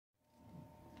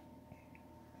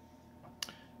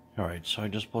Alright, so I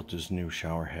just bought this new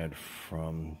shower head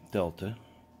from Delta,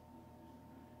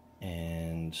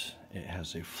 and it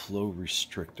has a flow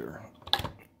restrictor.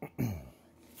 And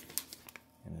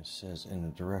it says in the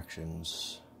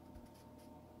directions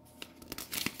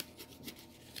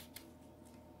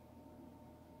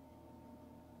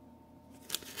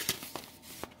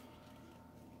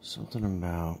something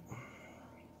about,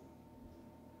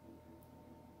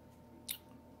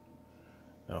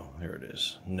 oh, here it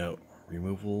is. Note: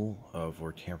 removal of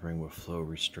or tampering with flow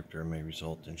restrictor may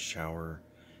result in shower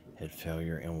head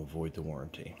failure and will void the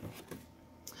warranty.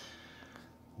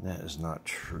 That is not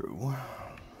true.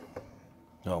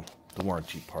 No, the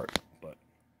warranty part, but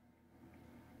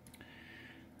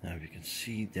now if you can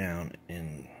see down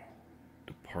in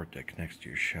the part that connects to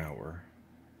your shower,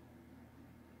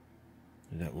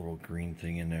 that little green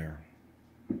thing in there,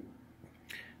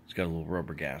 it's got a little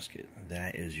rubber gasket.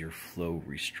 That is your flow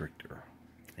restrictor.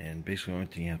 And basically the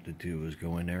only thing you have to do is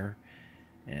go in there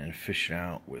and fish it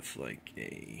out with like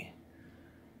a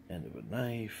end of a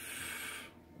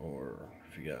knife, or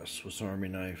if you got a Swiss Army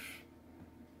knife,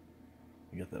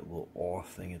 you got that little awl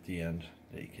thing at the end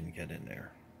that you can get in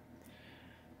there.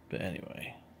 But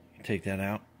anyway, you take that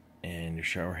out and your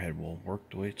shower head will work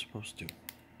the way it's supposed to.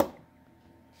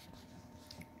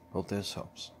 Hope this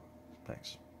helps.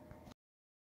 Thanks.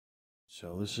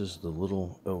 So this is the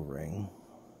little O-ring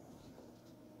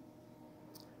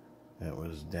that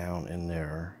was down in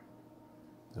there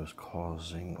that was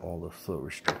causing all the flow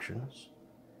restrictions.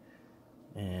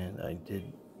 And I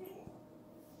did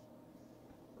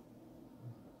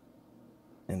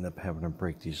end up having to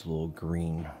break these little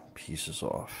green pieces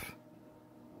off.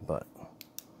 But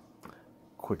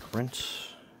quick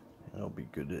rinse, and it'll be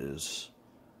good as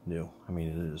new. I mean,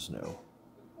 it is new.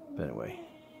 But anyway,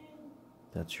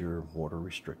 that's your water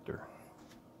restrictor.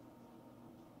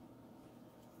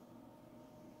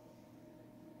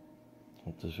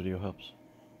 Hope this video helps.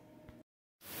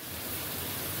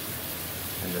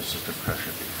 And this is the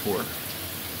pressure before.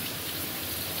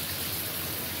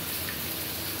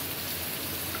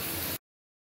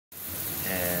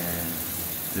 And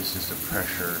this is the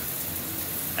pressure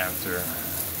after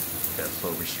that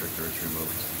flow restrictor is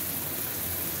removed.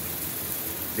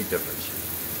 Big difference.